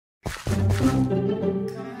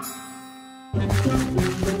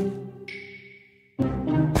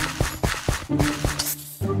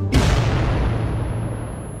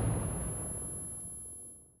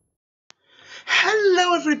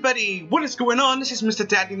everybody, what is going on? This is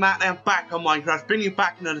MrDeadlyMatt and I'm back on Minecraft, bringing you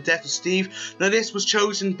back another Death of Steve. Now this was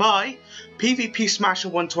chosen by PvP Smasher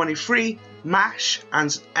 123, MASH and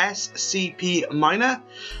SCP Miner.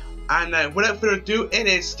 And without further ado, it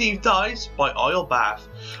is Steve Dies by Oil Bath.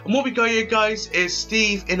 And what we got here, guys, is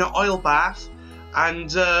Steve in an oil bath.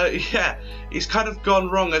 And yeah, he's kind of gone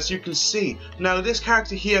wrong, as you can see. Now this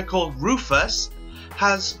character here called Rufus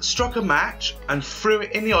has struck a match and threw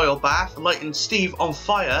it in the oil bath, lighting Steve on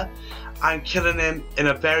fire and killing him in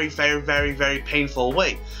a very painful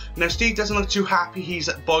way. Now Steve doesn't look too happy. He's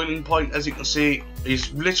at boiling point, as you can see.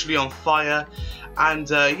 He's literally on fire, and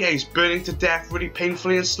yeah, he's burning to death really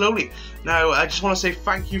painfully and slowly. Now I just want to say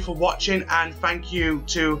thank you for watching, and thank you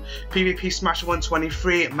to PvP Smasher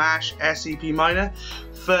 123, MASH, SCP Miner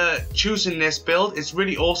for choosing this build. It's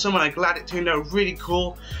really awesome, and I'm glad it turned out really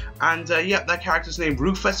cool. And yep, that character's named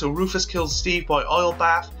Rufus, so Rufus kills Steve by oil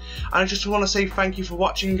bath. And I just want to say thank you for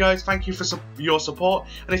watching, guys. Thank you for your support,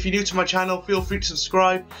 and if you're new to my channel, feel free to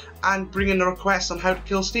subscribe and bring in a request on how to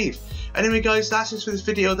kill Steve. Anyway, guys, that's it for this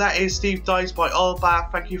video. That is Steve Dies by oil bath.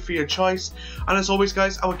 Thank you for your choice, and as always,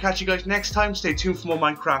 guys, I will catch you guys next time. Stay tuned for more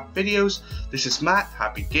Minecraft videos. This is Matt.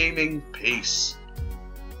 Happy gaming. Peace.